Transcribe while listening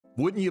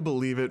Wouldn't you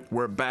believe it?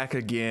 We're back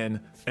again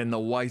and the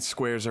white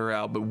squares are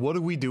out. But what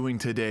are we doing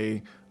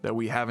today that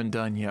we haven't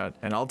done yet?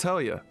 And I'll tell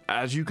you,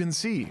 as you can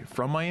see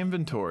from my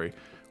inventory,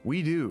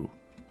 we do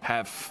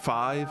have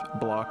 5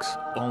 blocks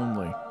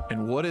only.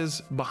 And what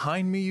is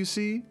behind me, you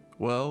see?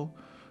 Well,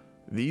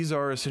 these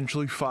are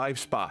essentially 5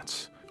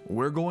 spots.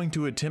 We're going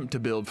to attempt to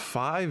build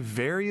 5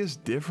 various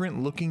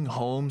different looking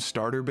home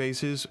starter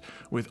bases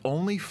with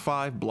only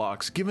 5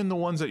 blocks, given the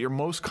ones that you're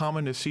most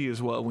common to see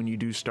as well when you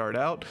do start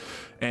out.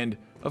 And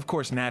of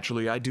course,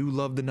 naturally, I do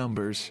love the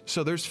numbers.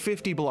 So there's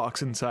 50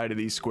 blocks inside of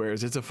these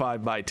squares. It's a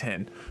 5 by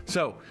 10.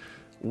 So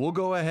we'll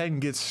go ahead and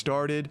get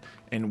started,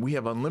 and we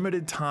have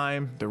unlimited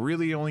time. The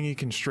really only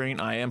constraint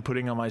I am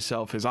putting on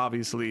myself is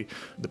obviously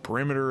the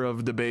perimeter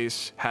of the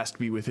base has to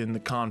be within the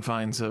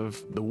confines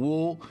of the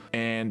wool,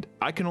 and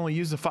I can only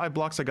use the 5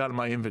 blocks I got in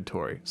my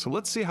inventory. So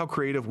let's see how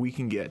creative we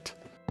can get.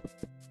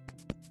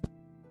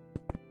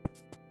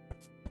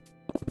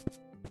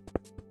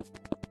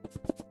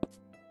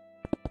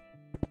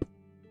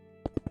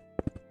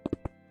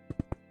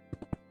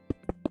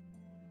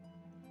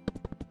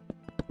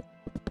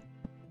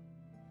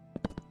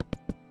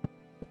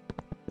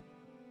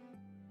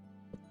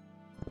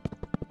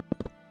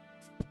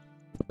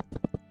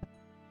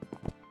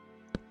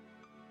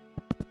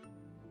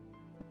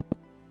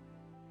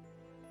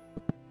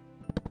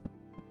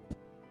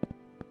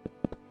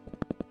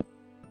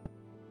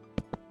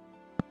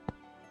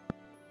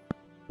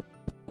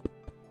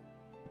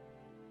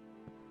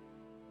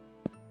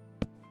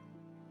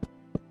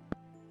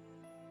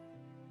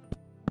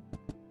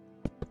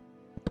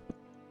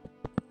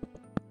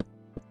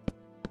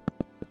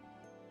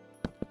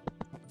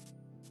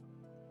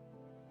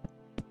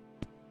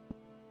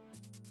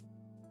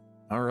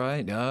 All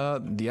right,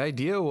 the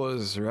idea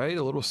was, right,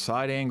 a little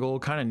side angle,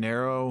 kind of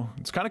narrow.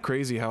 It's kind of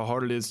crazy how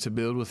hard it is to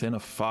build within a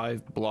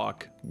 5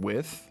 block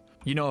width.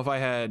 You know, if I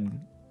had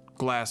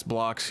glass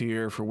blocks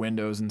here for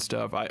windows and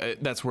stuff,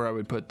 that's where I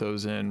would put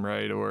those in,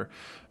 right? Or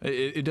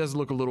it does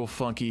look a little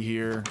funky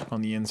here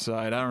on the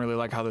inside. I don't really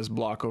like how this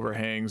block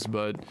overhangs,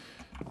 but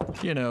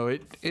you know,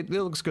 it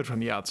looks good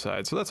from the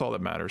outside. So that's all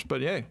that matters.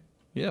 But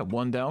yeah,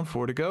 1 down,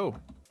 4 to go.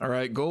 All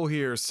right, goal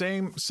here,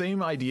 same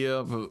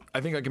idea, but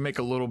I think I can make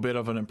a little bit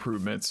of an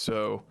improvement.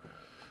 So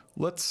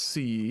let's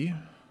see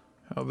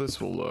how this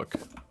will look.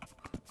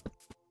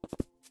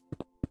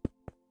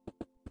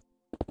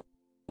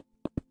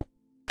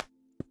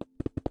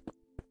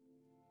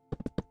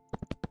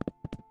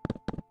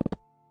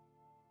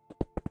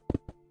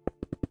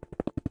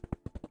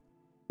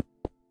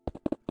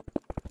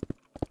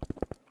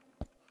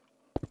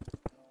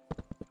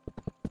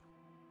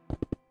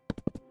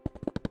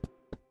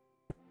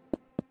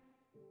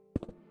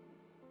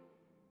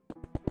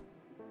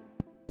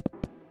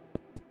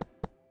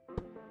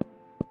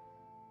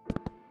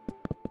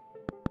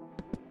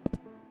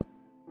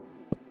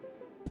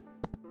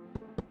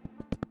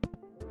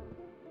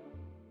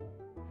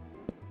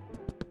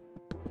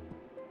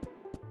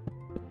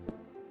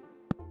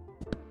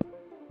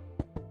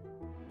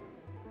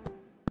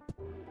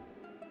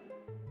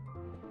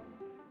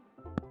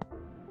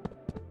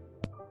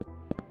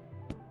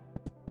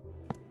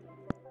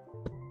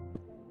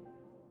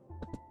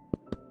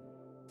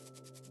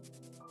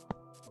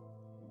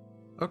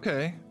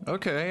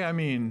 Okay, I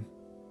mean,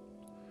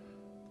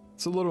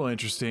 it's a little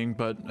interesting,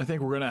 but I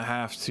think we're gonna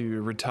have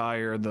to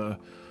retire the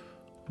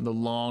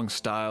long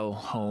style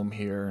home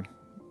here.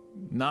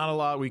 Not a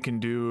lot we can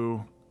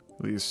do,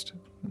 at least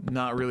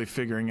not really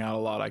figuring out a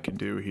lot I can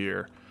do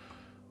here.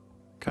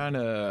 It's kind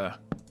of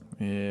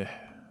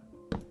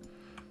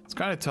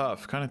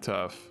tough, kind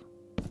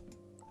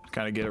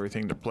of get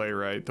everything to play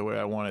right the way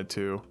I want it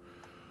to.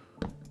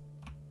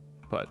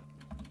 But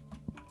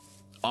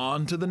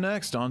on to the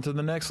next,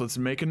 let's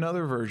make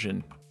another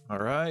version. All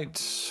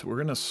right, we're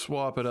gonna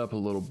swap it up a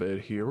little bit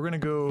here.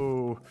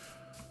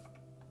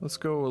 Let's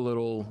go a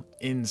little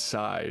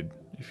inside,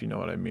 if you know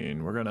what I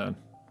mean. We're gonna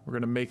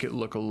make it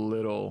look a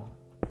little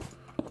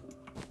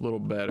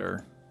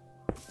better.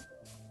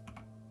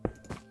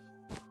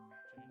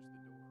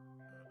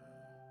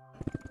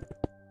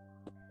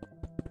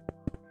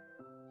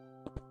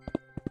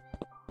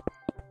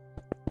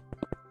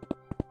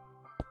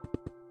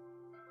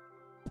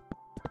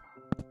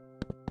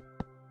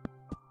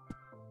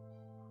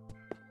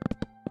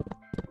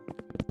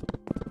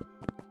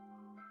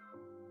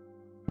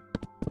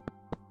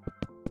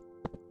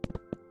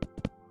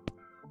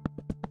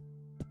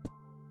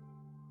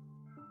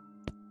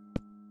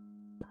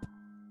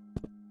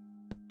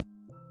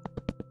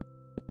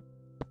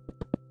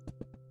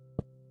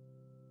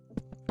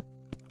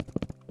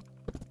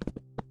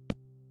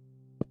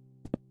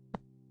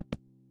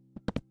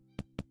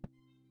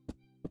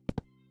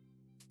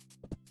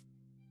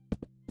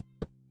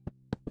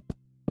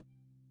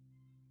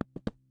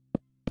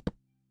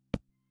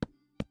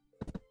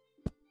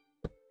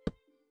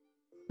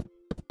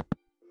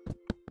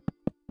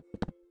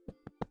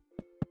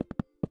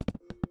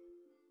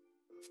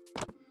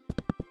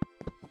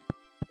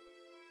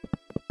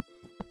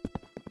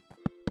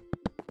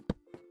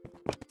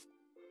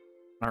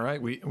 All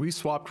right, we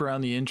swapped around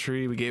the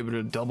entry. We gave it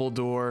a double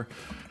door.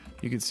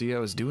 You can see I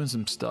was doing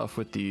some stuff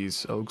with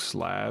these oak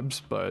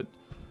slabs, but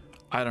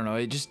I don't know.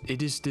 It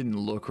just didn't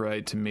look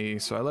right to me.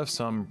 So I left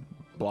some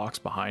blocks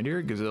behind here.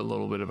 It gives it a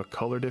little bit of a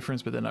color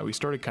difference, but then we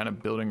started kind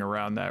of building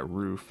around that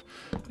roof.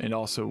 And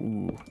also,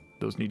 ooh,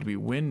 those need to be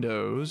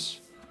windows,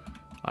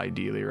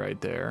 ideally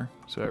right there.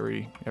 So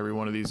every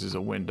one of these is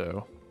a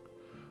window.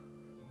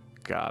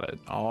 Got it.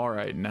 All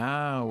right,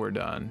 now we're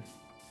done.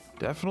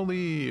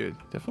 Definitely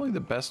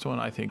the best one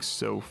I think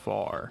so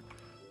far.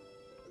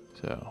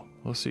 So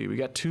we'll see. We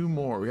got two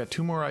more. We got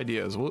two more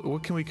ideas.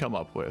 What can we come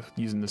up with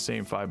using the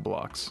same 5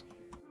 blocks?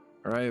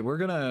 All right,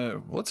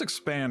 let's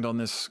expand on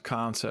this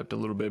concept a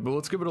little bit, but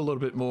let's give it a little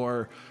bit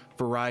more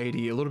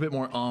variety, a little bit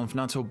more oomph,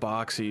 not so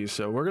boxy.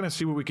 So we're gonna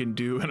see what we can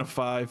do in a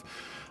 5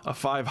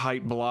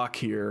 height block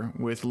here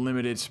with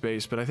limited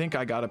space, but I think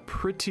I got a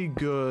pretty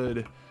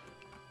good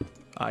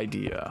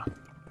idea.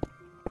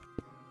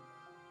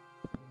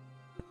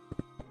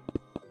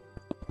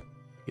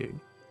 Yeah.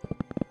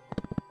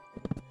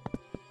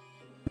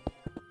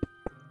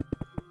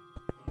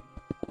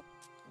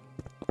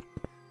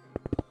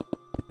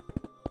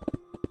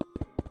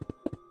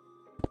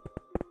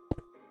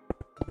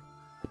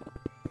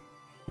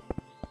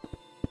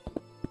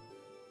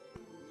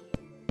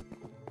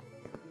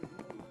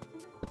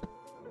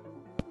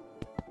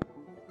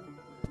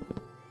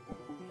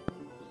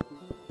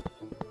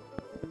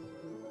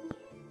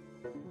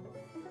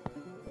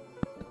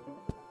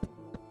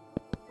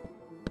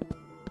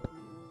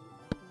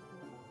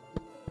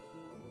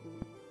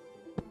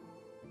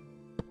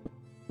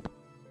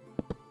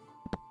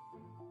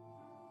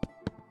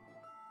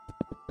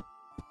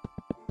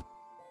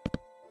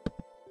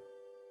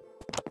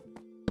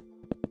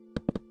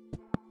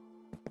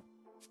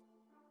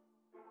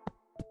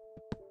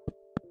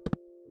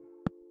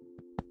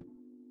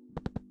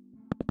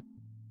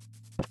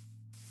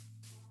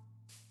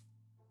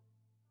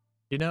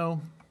 You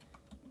know,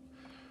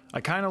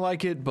 I kind of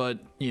like it, but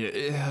you know,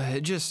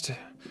 it just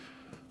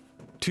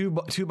two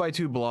by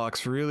two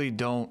blocks really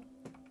don't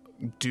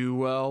do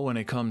well when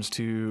it comes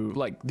to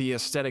like the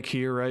aesthetic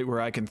here, right?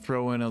 Where I can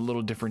throw in a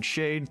little different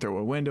shade, throw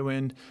a window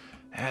in.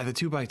 The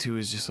 2x2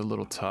 is just a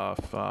little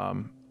tough.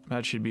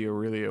 That should be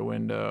really a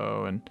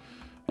window, and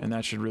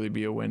that should really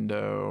be a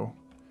window.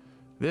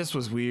 This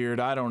was weird.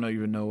 I don't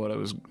even know what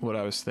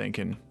I was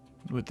thinking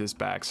with this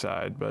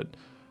backside, but.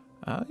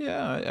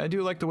 Yeah, I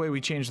do like the way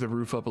we changed the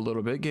roof up a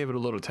little bit, gave it a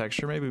little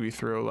texture. Maybe we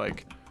throw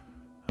like,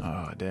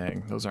 oh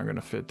dang, those aren't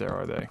gonna fit there,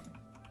 are they?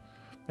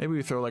 Maybe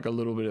we throw like a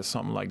little bit of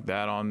something like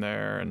that on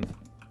there, and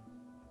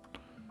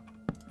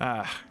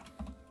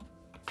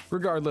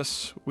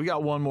regardless, we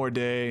got one more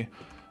day,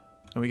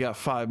 and we got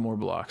 5 more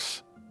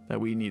blocks that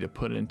we need to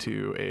put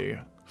into a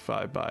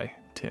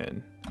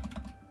 5x10.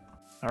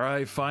 All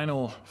right,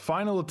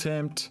 final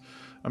attempt.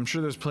 I'm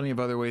sure there's plenty of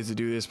other ways to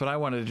do this, but I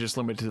wanted to just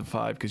limit it to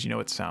 5 because you know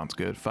it sounds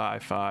good.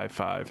 5, 5,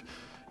 5.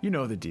 You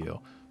know the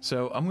deal.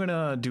 So I'm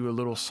gonna do a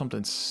little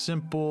something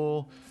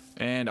simple,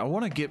 and I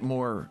want to get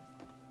more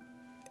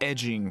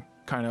edging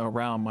kind of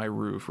around my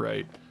roof,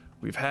 right?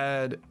 We've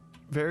had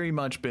very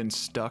much been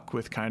stuck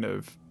with kind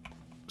of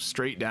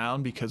straight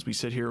down because we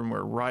sit here and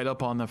we're right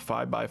up on the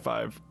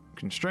 5x5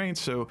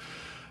 constraints. So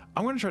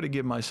I'm going to try to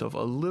give myself a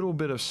little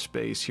bit of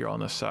space here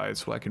on the side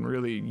so I can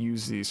really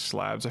use these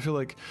slabs. I feel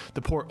like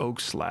the poor oak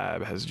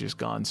slab has just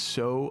gone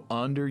so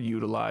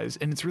underutilized,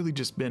 and it's really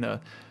just been God,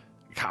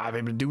 I've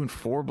been doing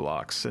 4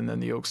 blocks, and then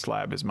the oak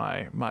slab is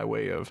my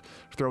way of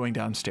throwing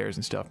downstairs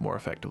and stuff more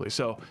effectively.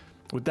 So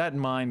with that in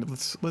mind,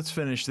 let's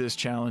finish this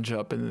challenge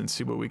up and then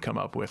see what we come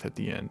up with at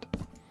the end.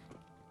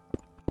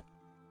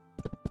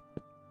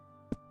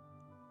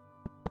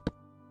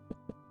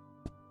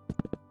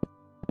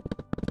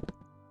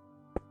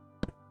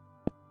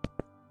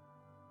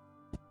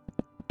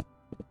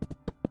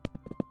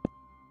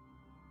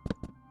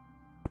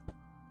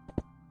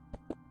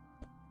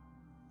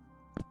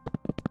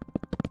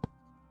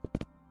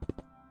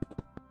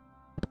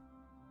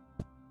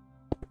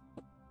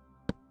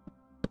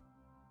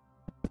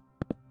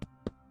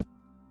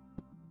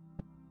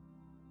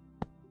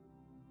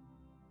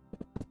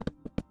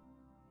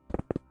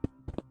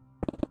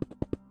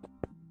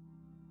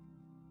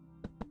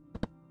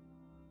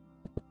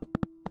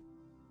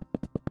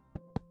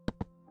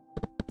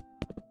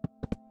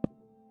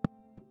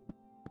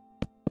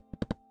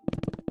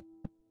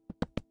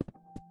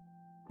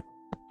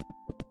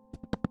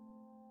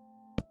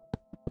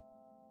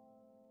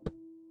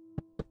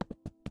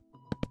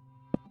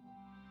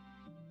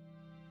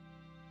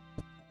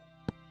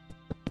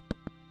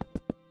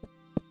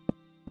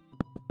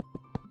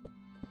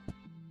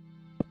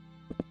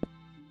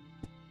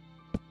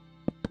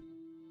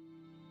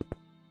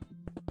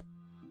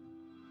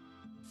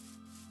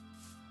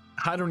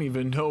 I don't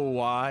even know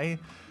why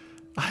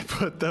I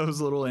put those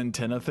little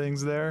antenna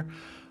things there,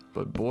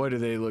 but boy, do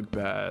they look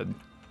bad.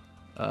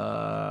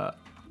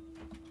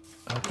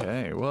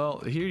 Okay, well,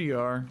 here you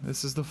are.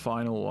 This is the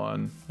final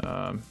one.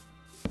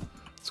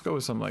 Let's go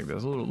with something like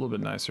this, a little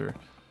bit nicer.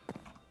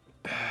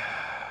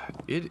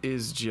 It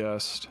is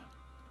just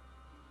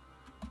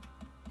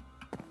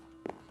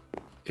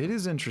It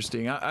is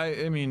interesting.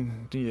 I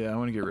mean, yeah, I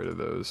want to get rid of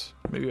those.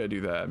 Maybe I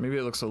do that. Maybe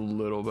it looks a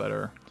little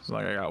better. It's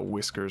like I got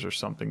whiskers or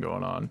something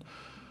going on.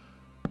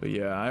 But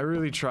yeah, I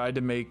really tried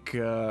to make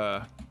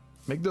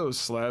those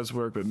slabs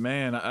work, but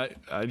man,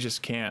 I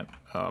just can't.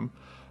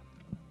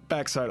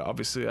 Backside,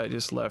 obviously, I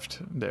just left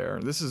there.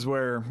 This is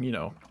where, you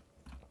know,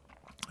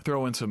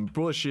 throw in some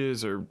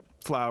bushes or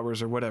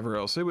flowers or whatever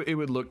else. It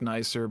would look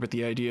nicer, but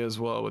the idea as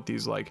well with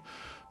these like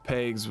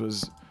pegs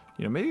was,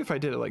 you know, maybe if I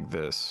did it like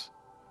this.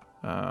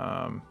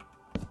 So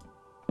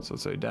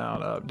let's say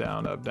down, up,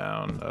 down, up,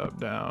 down, up,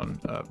 down,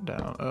 up,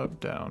 down, up,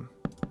 down,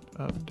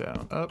 up,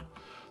 down, up.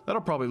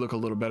 That'll probably look a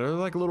little better,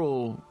 like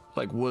little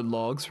like wood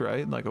logs,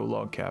 right? Like a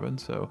log cabin.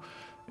 So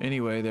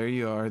anyway, there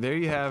you are. There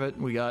you have it.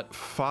 We got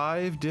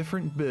 5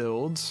 different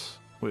builds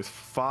with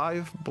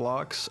 5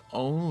 blocks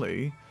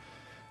only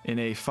in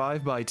a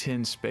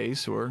 5x10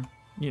 space, or,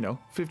 you know,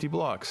 50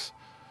 blocks.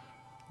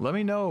 Let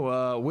me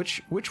know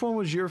which one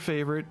was your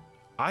favorite.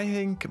 I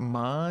think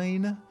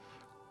mine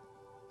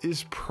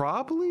is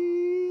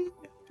probably,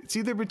 it's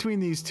either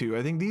between these two.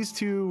 I think these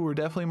two were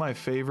definitely my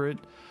favorite.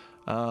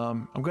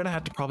 I'm gonna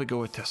have to probably go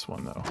with this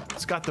one though.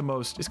 It's got the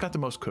most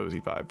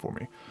cozy vibe for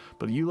me.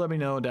 But you let me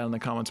know down in the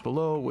comments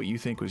below what you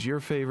think was your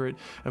favorite.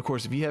 Of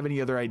course, if you have any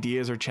other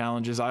ideas or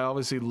challenges, I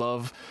obviously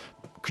love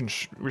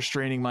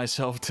restraining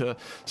myself to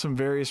some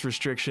various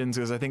restrictions,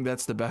 because I think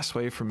that's the best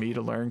way for me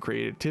to learn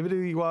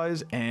creativity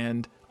wise.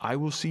 And I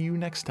will see you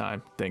next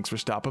time. Thanks for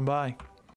stopping by.